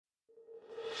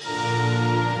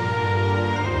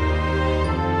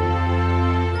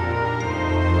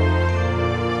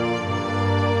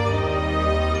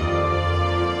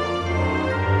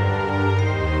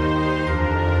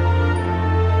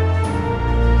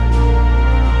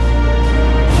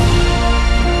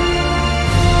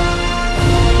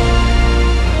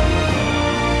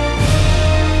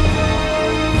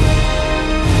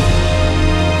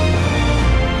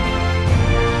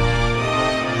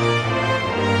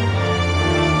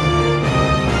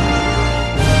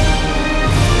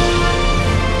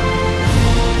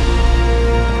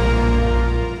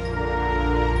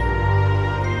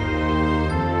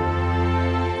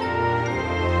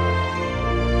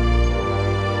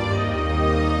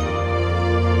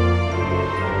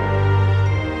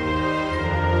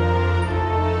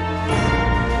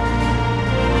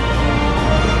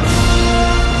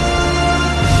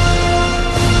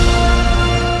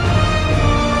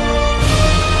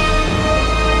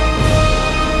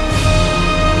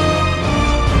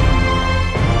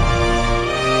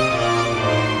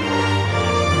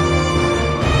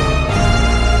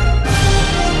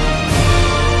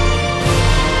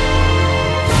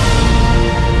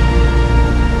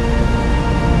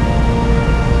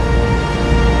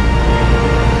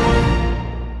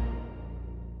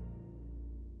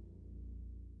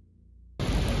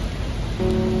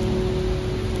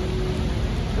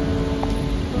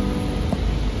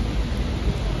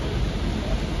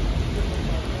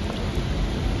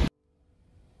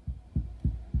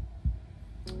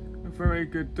very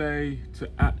good day to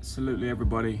absolutely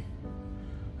everybody.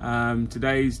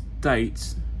 Today's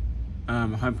date, I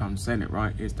hope I'm saying it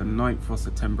right, is the 9th of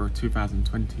September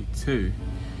 2022.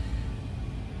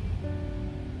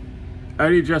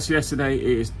 Early just yesterday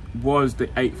it was the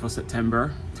 8th of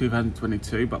September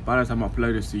 2022, but by the time I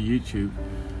upload this to YouTube,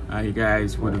 you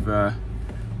guys would have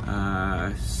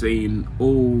seen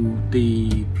all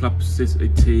the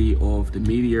publicity of the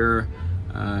media,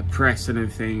 press and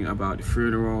everything about the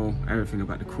funeral, everything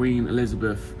about the Queen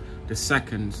Elizabeth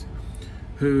II,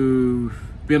 who've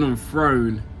been on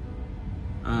throne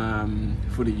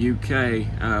for the UK,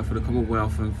 for the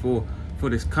Commonwealth, and for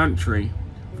this country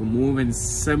for more than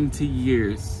 70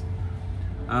 years.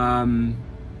 I'm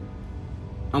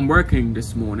working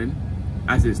this morning,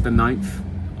 as it's the 9th,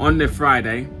 on the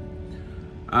Friday,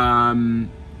 and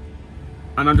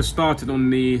I just started on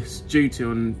the duty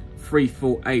on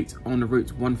 348 on the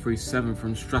route 137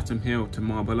 from Streatham Hill to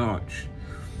Marble Arch.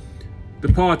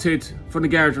 Departed from the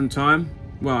garage on time.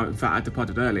 Well, in fact, I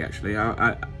departed early actually.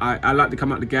 I like to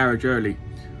come out the garage early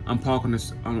and park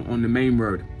on the main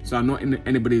road, so I'm not in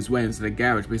anybody's way inside the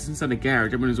garage. But since inside the garage,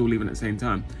 everyone is all leaving at the same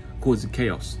time, causing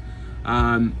chaos.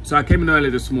 So I came in early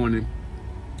this morning.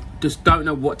 Just don't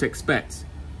know what to expect.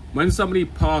 When somebody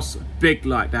passes big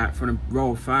like that from the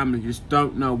royal family, you just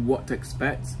don't know what to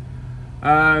expect.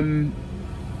 How am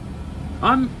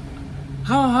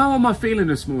I feeling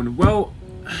this morning? Well,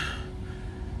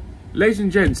 ladies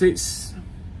and gents,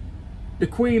 the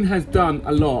Queen has done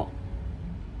a lot,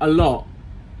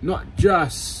 not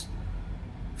just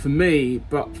for me,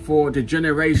 but for the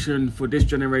generation, for this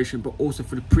generation, but also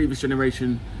for the previous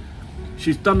generation.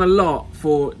 She's done a lot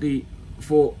for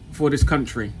this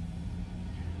country,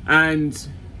 and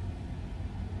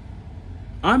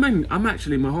I'm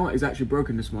actually, my heart is actually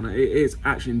broken this morning. It is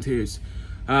actually in tears.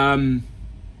 When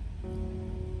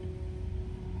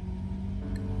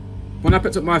I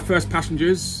picked up my first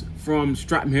passengers from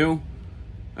Streatham Hill,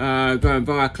 going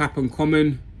via Clapham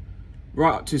Common,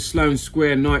 right up to Sloane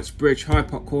Square, Knightsbridge, Hyde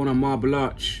Park Corner, Marble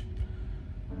Arch,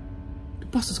 the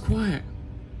bus was quiet,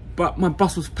 but my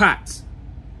bus was packed.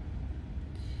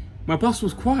 My bus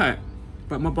was quiet,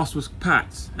 but my bus was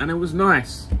packed, and it was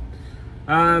nice.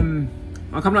 I'm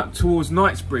coming up towards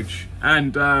Knightsbridge,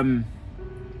 and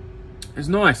it's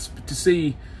nice to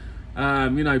see,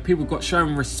 you know, people got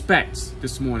shown respect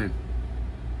this morning.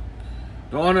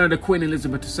 The honour of the Queen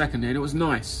Elizabeth II, and it was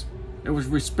nice. It was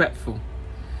respectful.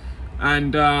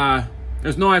 And it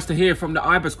was nice to hear from the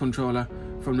IBIS controller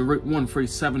from the Route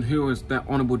 137, who was that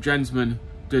honourable gentleman,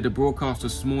 did the broadcast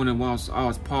this morning whilst I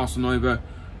was passing over,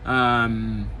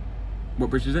 what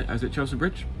bridge is it? Is it Chelsea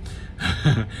Bridge?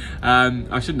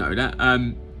 I should know that.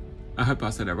 I hope I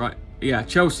said that right. Yeah,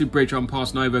 Chelsea Bridge, I'm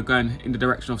passing over going in the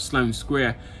direction of Sloane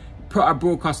Square. Put a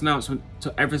broadcast announcement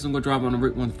to every single driver on the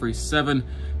Route 137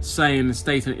 saying,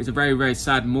 stating it's a very, very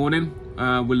sad morning.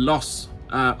 We lost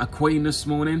a Queen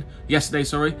yesterday,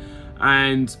 sorry.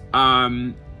 And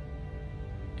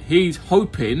he's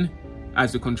hoping,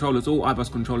 as the controllers, all IBIS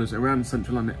controllers around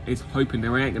central London, is hoping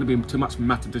there ain't going to be too much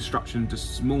matter destruction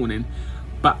this morning.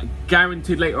 But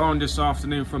guaranteed later on this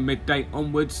afternoon from midday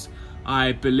onwards,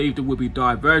 I believe there will be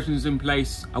diversions in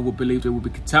place. I will believe there will be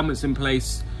curtailments in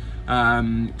place.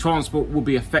 Transport will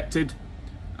be affected.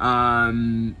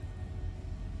 Yeah,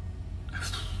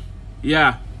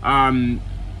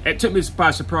 it took me by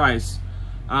surprise.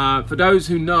 For those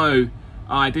who know,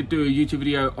 I did do a YouTube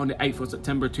video on the 8th of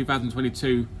September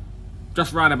 2022,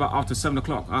 just round about after 7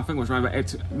 o'clock. I think it was around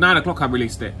about 9 o'clock I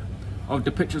released it, of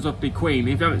the pictures of the Queen.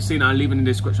 If you haven't seen it, I'll leave it in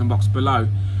the description box below.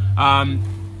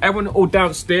 Everyone all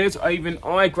downstairs,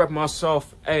 I grabbed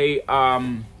myself a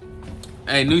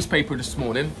newspaper this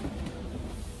morning.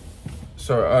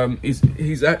 So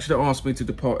he's actually asked me to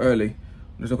depart early.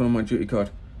 I'm just looking on my duty card.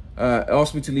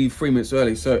 Asked me to leave 3 minutes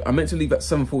early, so I meant to leave at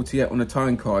 7:48 on the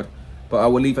time card, but I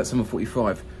will leave at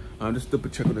 7:45. Just double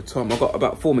check on the time. I've got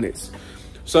about 4 minutes.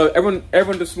 So everyone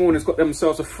this morning has got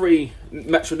themselves a free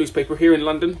Metro newspaper here in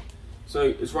London. So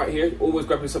it's right here. Always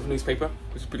grab yourself a newspaper,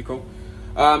 which is pretty cool.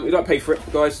 You don't pay for it,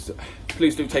 guys.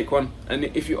 Please do take one. And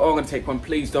if you are going to take one,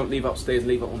 please don't leave it upstairs.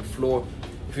 Leave it on the floor.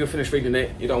 If you're finished reading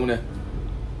it, you don't want to,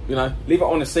 you know, leave it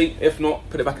on the seat. If not,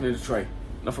 put it back in the tray.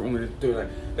 Nothing wrong with doing that.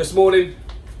 This morning,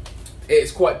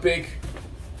 it's quite big.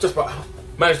 Just about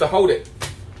managed to hold it.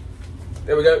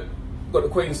 There we go. Got the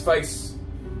Queen's face,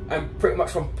 and pretty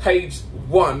much from page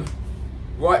 1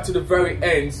 right to the very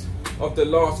end of the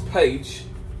last page,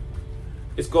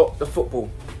 it's got the football.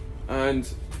 And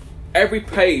every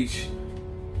page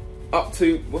up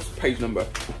to, what's the page number?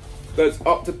 Goes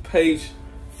up to page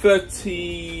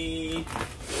 30.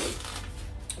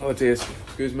 Oh dear,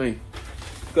 excuse me.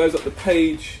 goes up the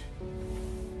page.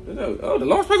 No, oh, the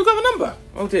last page has got a number.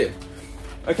 Oh dear.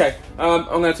 Okay, I'm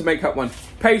going to make up one.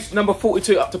 Page number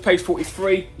 42 up to page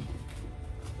 43.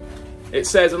 It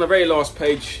says on the very last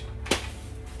page,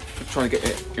 I'm trying to get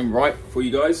it in right for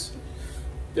you guys.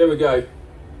 There we go.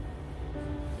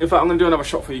 In fact, I'm going to do another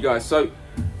shot for you guys. So,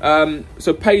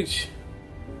 so page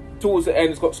towards the end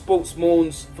has got sports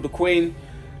morns for the Queen,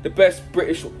 the best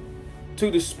British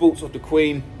to the sports of the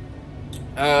Queen.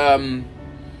 Her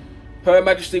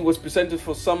Majesty was presented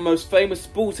for some most famous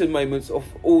sporting moments of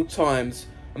all times,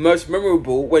 and most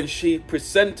memorable when she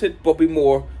presented Bobby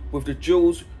Moore with the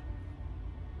Jules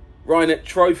Reinert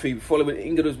Trophy following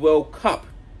England's World Cup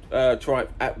triumph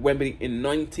at Wembley in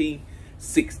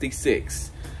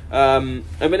 1966. And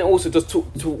then it also just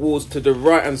took towards to the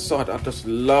right hand side. I just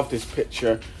love this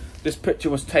picture. This picture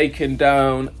was taken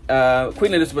down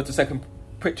Queen Elizabeth II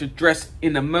picture dressed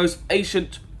in the most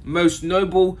ancient, most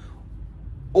noble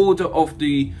order of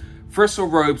the Thistle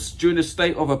robes during the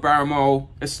state of a Balmoral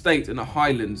estate in the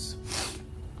Highlands.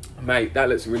 Mate, that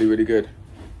looks really, really good.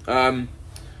 I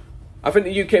think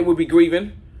the UK will be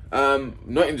grieving, not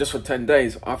even just for 10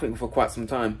 days, I think for quite some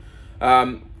time.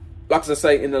 Like I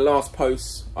say in the last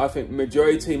post, I think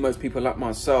majority, most people like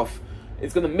myself,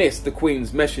 is going to miss the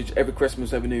Queen's message every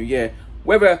Christmas, every New Year.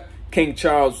 Whether King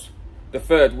Charles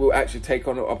III will actually take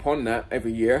on upon that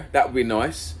every year, that would be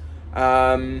nice.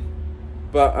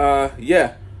 But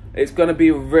yeah, it's going to be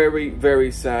a very,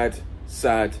 very sad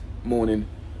morning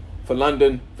for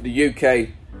London, for the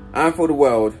UK, and for the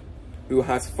world, who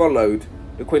has followed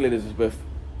the Queen Elizabeth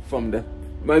from the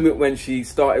moment when she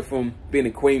started from being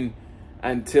a queen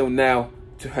until now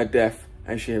to her death,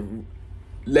 and she has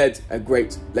led a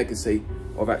great legacy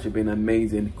of actually being an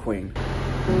amazing queen.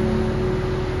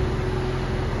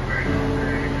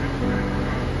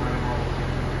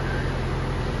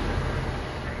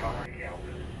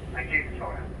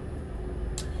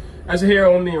 As you hear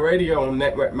on the radio on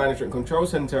Network Management Control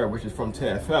Center, which is from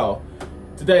TFL,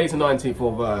 today is the 19th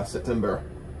of September,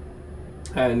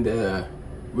 and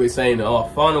we're saying our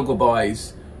final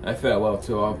goodbyes and farewell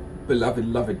to our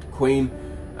beloved Queen,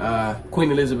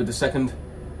 Queen Elizabeth II,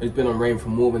 who's been on reign for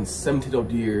more than 70 odd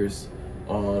years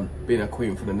on being a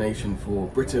queen for the nation, for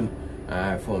Britain,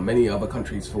 for many other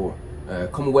countries, for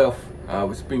Commonwealth,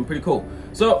 which has been pretty cool.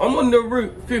 So I'm on the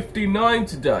Route 59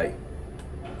 today.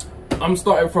 I'm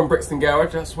starting from Brixton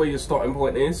Garage, that's where your starting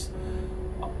point is.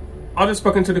 I just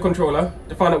spoken to the controller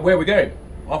to find out where we're going.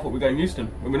 I thought we were going Euston,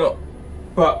 when we're not.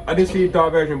 But I did see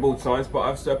diversion board signs, but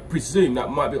I presume that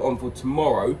might be on for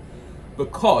tomorrow,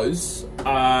 because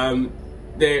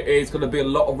there is going to be a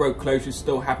lot of road closures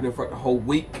still happening throughout the whole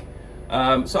week. So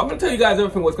I'm going to tell you guys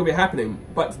everything what's going to be happening.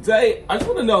 But today, I just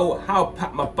want to know how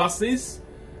packed my bus is,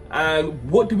 and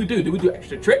what do we do? Do we do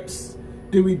extra trips?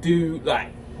 Do we do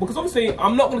like... Because obviously,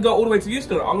 I'm not going to go all the way to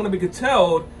Euston. I'm going to be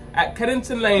curtailed at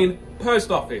Kennington Lane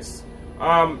Post Office.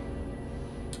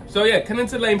 So yeah,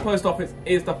 Kennington Lane Post Office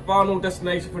is the final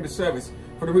destination for the service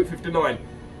for the Route 59.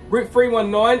 Route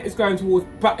 319 is going towards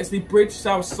Battersea Bridge,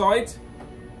 south side.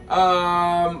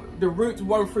 The Route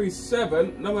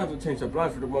 137, no, I haven't changed the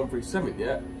blind for the 137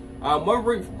 yet.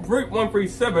 Route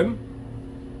 137,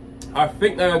 I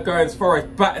think they're going as far as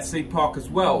Battersea Park as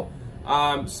well.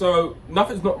 So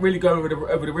nothing's not really going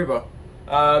over the river.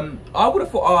 I would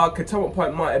have thought our curtailment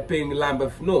point might have been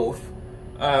Lambeth North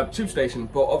tube station,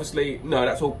 but obviously no,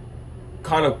 that's all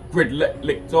kind of grid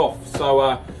licked off.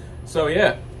 So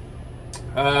yeah,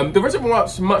 there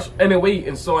isn't much NOE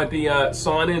inside the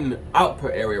sign-in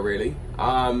output area really.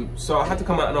 So I had to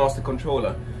come out and ask the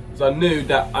controller, because I knew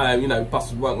that you know,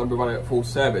 buses weren't going to be running at full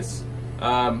service.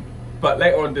 But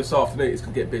later on this afternoon, it's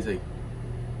going to get busy.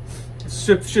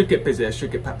 Should get busy,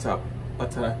 should get packed up,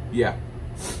 but yeah.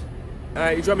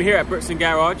 You join me here at Brixton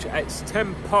Garage. It's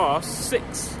 10 past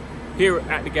 6 here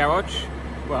at the garage.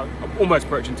 Well, I'm almost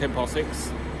approaching 10 past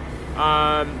 6.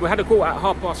 We had a call at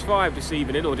 5:30 this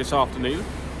evening, or this afternoon,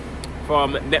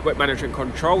 from Network Management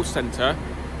Control Center,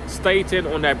 stating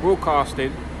on their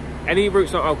broadcasting, any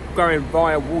routes that are going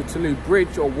via Waterloo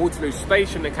Bridge or Waterloo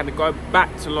Station, they kind of go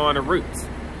back to line of route.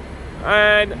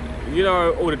 And you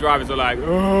know, all the drivers are like,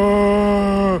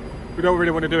 oh, we don't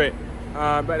really want to do it.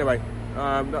 But anyway,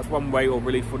 that's one way of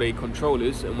relief for the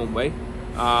controllers in one way.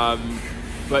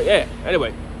 But yeah,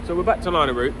 anyway, so we're back to line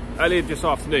of route. Earlier this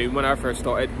afternoon, when I first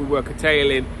started, we were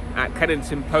curtailing at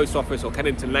Kennington Post Office, or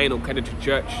Kennington Lane, or Kennington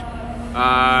Church.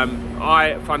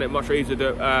 I find it much easier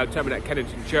to terminate at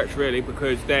Kennington Church really,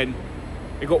 because then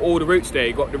you got all the routes there.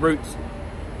 You got the route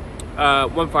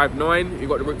 159, you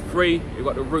got the route 3, you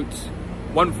got the route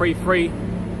 133,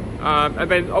 And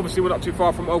then obviously we're not too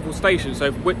far from Oval Station, so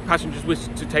if passengers wish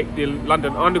to take the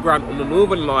London Underground on the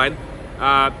Northern Line,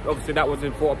 obviously that was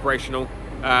in full operational.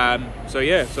 So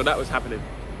yeah, so that was happening.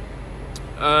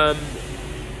 I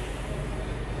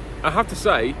have to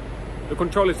say, the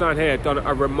controllers down here have done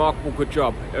a remarkable good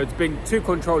job. It's been 2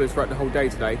 controllers throughout the whole day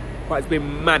today, but it's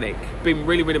been manic. Been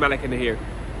really, really manic in here.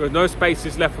 There's no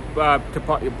spaces left to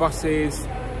park your buses.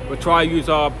 We'll try to use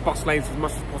our bus lanes as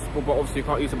much as possible, but obviously you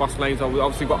can't use the bus lanes. We've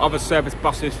obviously got other service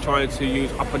buses trying to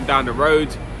use up and down the road.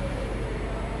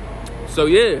 So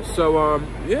yeah, so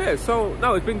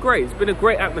no, it's been great. It's been a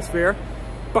great atmosphere.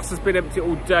 Bus has been empty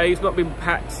all day. It's not been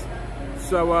packed.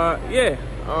 So yeah,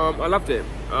 I loved it.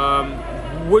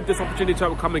 Would this opportunity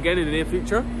come again in the near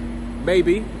future?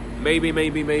 Maybe.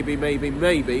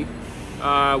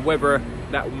 Whether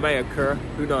that may occur,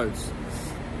 who knows?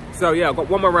 So yeah, I've got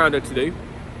one more rounder to do,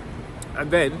 and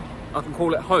then I can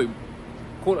call it home.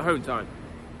 Call it home time.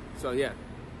 So yeah,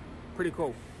 pretty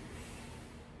cool.